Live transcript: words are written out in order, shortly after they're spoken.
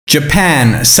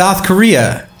Japan, South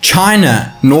Korea,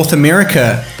 China, North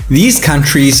America. These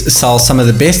countries sell some of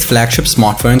the best flagship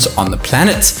smartphones on the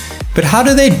planet. But how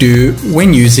do they do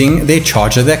when using their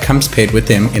charger that comes paired with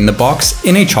them in the box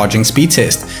in a charging speed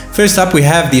test? First up, we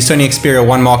have the Sony Xperia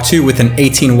 1 Mark II with an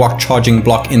 18-watt charging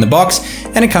block in the box,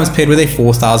 and it comes paired with a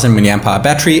 4000 mAh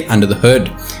battery under the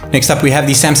hood. Next up, we have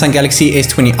the Samsung Galaxy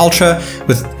S20 Ultra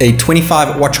with a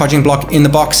 25-watt charging block in the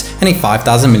box and a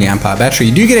 5000 mAh battery.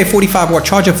 You do get a 45-watt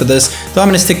charger for this, though I'm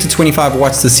going to stick to 25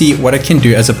 watts to see what it can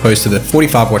do as opposed to the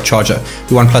 45-watt charger.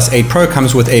 The OnePlus 8 Pro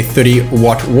comes with a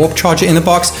 30-watt warp charger in the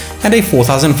box and a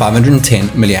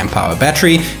 4510 mAh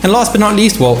battery. And last but not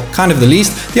least, well, kind of the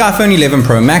least, the iPhone 11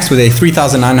 Pro Max with a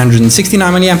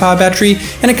 3969 mAh battery,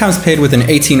 and it comes paired with an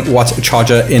 18-watt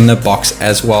charger in the box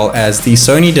as well as the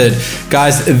Sony did.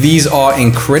 Guys, these are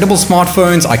incredible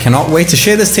smartphones. I cannot wait to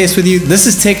share this test with you. This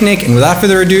is Technic, and without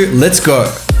further ado, let's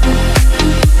go.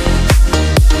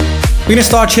 We're going to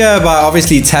start here by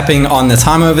obviously tapping on the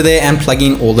time over there and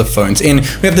plugging all the phones in.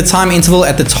 We have the time interval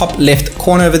at the top left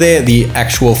corner over there. The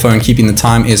actual phone keeping the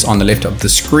time is on the left of the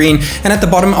screen. And at the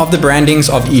bottom of the brandings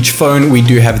of each phone, we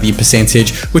do have the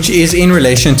percentage, which is in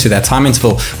relation to that time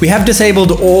interval. We have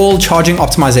disabled all charging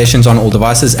optimizations on all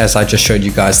devices, as I just showed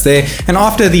you guys there. And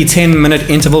after the 10-minute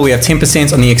interval, we have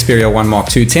 10% on the Xperia 1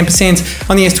 Mark II, 10%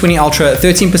 on the S20 Ultra,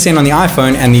 13% on the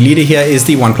iPhone, and the leader here is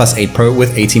the OnePlus 8 Pro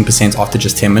with 18% after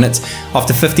just 10 minutes.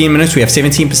 After 15 minutes, we have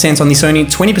 17% on the Sony,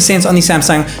 20% on the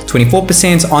Samsung,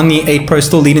 24% on the 8 Pro,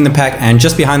 still leading the pack, and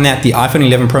just behind that, the iPhone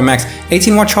 11 Pro Max,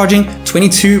 18-watt charging,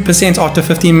 22% after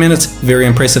 15 minutes, very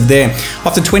impressive there.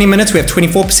 After 20 minutes, we have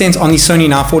 24% on the Sony,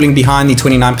 now falling behind the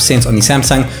 29% on the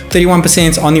Samsung,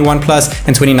 31% on the OnePlus,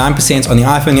 and 29% on the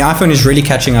iPhone. The iPhone is really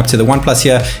catching up to the OnePlus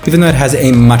here, even though it has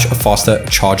a much faster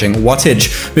charging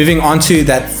wattage. Moving on to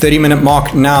that 30-minute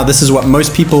mark now, this is what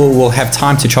most people will have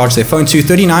time to charge their phone to,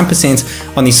 39%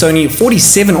 on the Sony,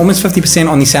 47, almost 50%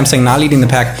 on the Samsung, now leading the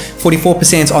pack,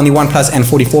 44% on the OnePlus, and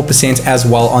 44% as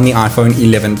well on the iPhone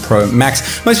 11 Pro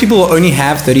Max. Most people will only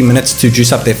have 30 minutes to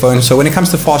juice up their phone, so when it comes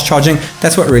to fast charging,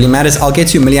 that's what really matters. I'll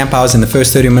get you milliamp hours in the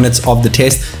first 30 minutes of the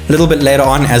test, a little bit later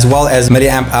on, as well as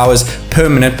milliamp hours per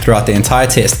minute throughout the entire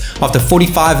test. After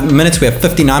 45 minutes, we have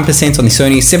 59% on the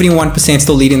Sony, 71%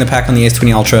 still leading the pack on the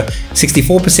S20 Ultra,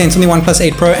 64% on the OnePlus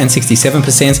 8 Pro, and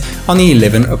 67% on the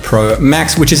 11 Pro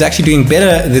Max, which is actually doing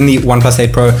better than the OnePlus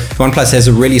 8 Pro. The OnePlus has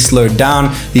really slowed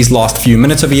down these last few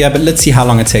minutes over here, but let's see how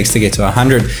long it takes to get to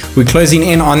 100. We're closing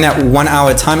in on that 1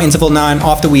 hour time interval now, and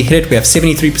after we hit it, we have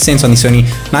 73% on the Sony,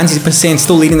 90%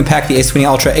 still leading the pack, the S20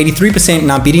 Ultra, 83%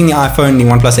 now beating the iPhone, the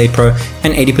OnePlus 8 Pro,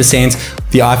 and 80%.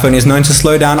 The iPhone is known to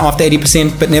slow down after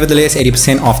 80%, but nevertheless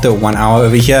 80% after 1 hour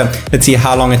over here. Let's see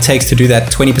how long it takes to do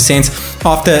that 20%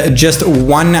 after just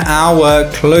 1 hour,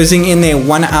 closing in there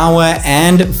 1 hour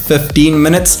and 15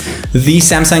 minutes. The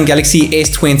Samsung Galaxy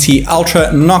S20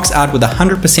 Ultra knocks out with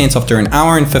 100% after an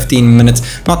hour and 15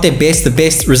 minutes. Not their best. The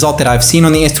best result that I've seen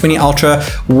on the S20 Ultra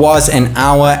was an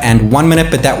hour and 1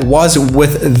 minute, but that was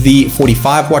with the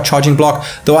 45-watt charging block,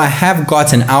 though I have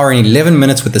got an hour and 11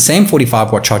 minutes with the same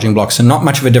 45-watt charging block, so not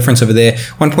much of a difference over there.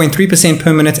 1.3%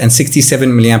 per minute and 67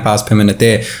 milliamp hours per minute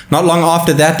there. Not long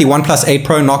after that, the OnePlus 8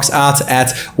 Pro knocks out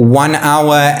at 1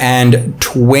 hour and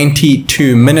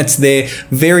 22 minutes there.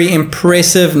 Very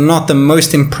impressive, not the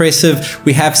most impressive.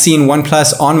 We have seen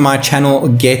OnePlus on my channel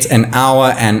get an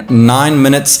hour and 9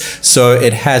 minutes, so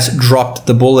it has dropped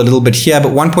the ball a little bit here,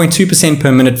 but 1.2%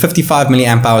 per minute, 55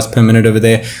 milliamp hours per minute over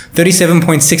there,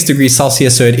 37.6 degrees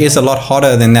Celsius, so it is a lot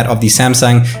hotter than that of the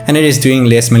Samsung, and it is doing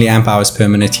less milliamp hours per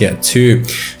minute here too.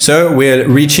 So we're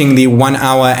reaching the 1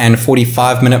 hour and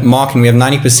 45 minute mark, and we have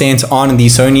 90% on the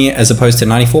Sony as opposed to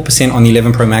 94% on the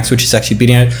 11 Pro Max, which is actually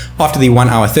beating it after the 1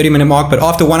 hour 30 minute mark. But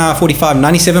after 1 hour 45,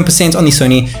 97% on the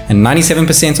Sony and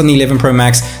 97% on the 11 Pro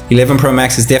Max. The 11 Pro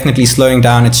Max is definitely slowing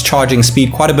down its charging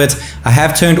speed quite a bit. I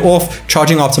have turned off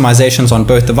charging optimizations on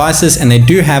both devices, and they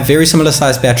do have very similar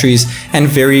sized batteries and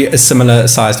very similar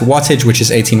sized wattage, which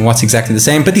is 18 watts, exactly the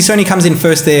same. But the Sony comes in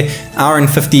first there, hour and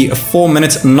 54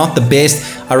 minutes, not the best.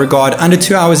 I regard under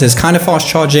 2 hours as kind of fast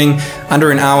charging,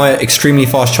 under an hour extremely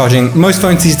fast charging. Most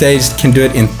phones these days can do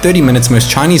it in 30 minutes, most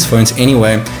Chinese phones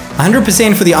anyway.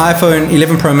 100% for the iPhone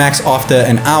 11 Pro Max after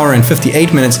an hour and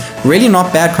 58 minutes. Really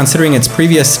not bad considering its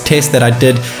previous test that I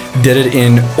did it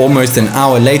in almost an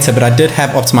hour later, but I did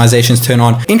have optimizations turn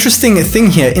on. Interesting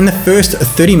thing here, in the first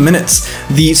 30 minutes,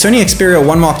 the Sony Xperia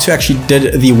 1 Mark II actually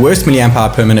did the worst milliamp hour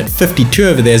per minute, 52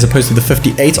 over there as opposed to the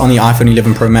 58 on the iPhone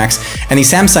 11 Pro Max. And the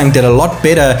Samsung did a lot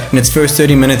better in its first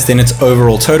 30 minutes than its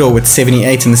overall total with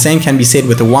 78, and the same can be said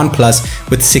with the OnePlus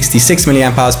with 66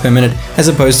 milliamp hours per minute as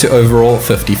opposed to overall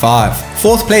 55.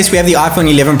 Fourth place, we have the iPhone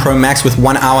 11 Pro Max with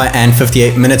 1 hour and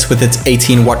 58 minutes with its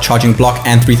 18-watt charging block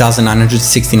and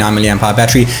 3,969 mAh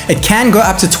battery. It can go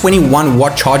up to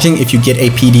 21-watt charging if you get a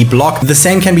PD block. The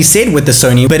same can be said with the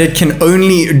Sony, but it can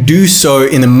only do so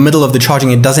in the middle of the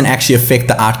charging. It doesn't actually affect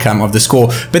the outcome of the score.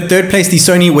 But third place, the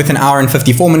Sony with 1 hour and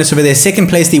 54 minutes over there. Second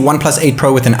place, the OnePlus 8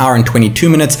 Pro with 1 hour and 22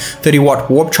 minutes,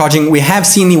 30-watt warp charging. We have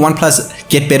seen the OnePlus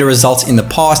get better results in the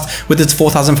past with its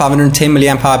 4,510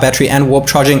 mAh battery and warp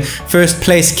charging. First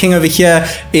place king over here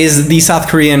is the South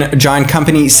Korean giant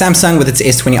company Samsung with its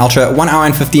S20 Ultra, 1 hour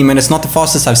and 15 minutes, not the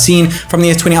fastest I've seen from the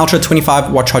S20 Ultra.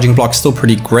 25-watt charging block, still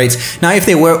pretty great. Now, if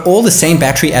they were all the same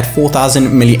battery at 4,000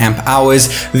 milliamp hours,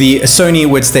 the Sony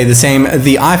would stay the same.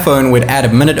 The iPhone would add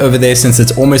a minute over there since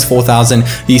it's almost 4,000.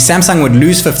 The Samsung would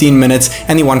lose 15 minutes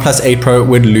and the OnePlus 8 Pro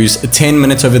would lose 10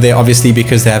 minutes over there, obviously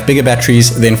because they have bigger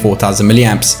batteries than 4,000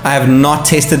 milliamps. I have not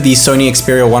tested the Sony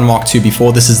Xperia 1 Mark II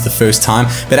before. This is the first time.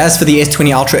 But as for the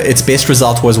S20 Ultra, its best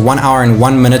result was 1 hour and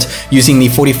 1 minute using the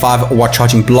 45-watt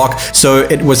charging block. So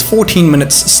it was 14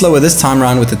 minutes slower this time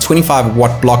around with the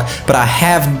 25-watt block, but I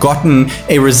have gotten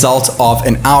a result of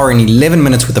 1 hour and 11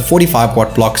 minutes with the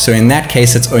 45-watt block. So in that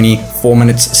case, it's only 4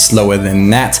 minutes slower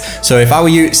than that. So if I were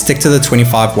you, stick to the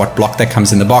 25-watt block that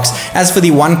comes in the box. As for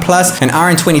the OnePlus, 1 hour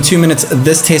and 22 minutes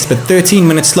this test, but 13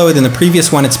 minutes slower than the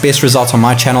previous one. Its best result on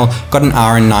my channel got 1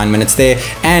 hour and 9 minutes there.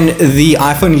 And the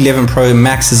iPhone 11 Pro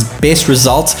Max's best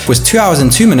result was 2 hours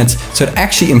and 2 minutes. So it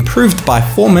actually improved by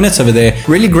 4 minutes over there.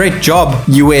 Really great job,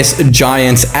 US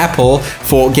giant Apple,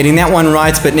 for getting that one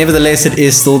right, but nevertheless, it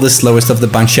is still the slowest of the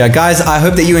bunch here. Guys, I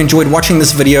hope that you enjoyed watching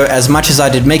this video as much as I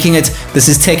did making it. This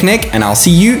is TechNick, and I'll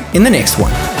see you in the next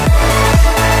one.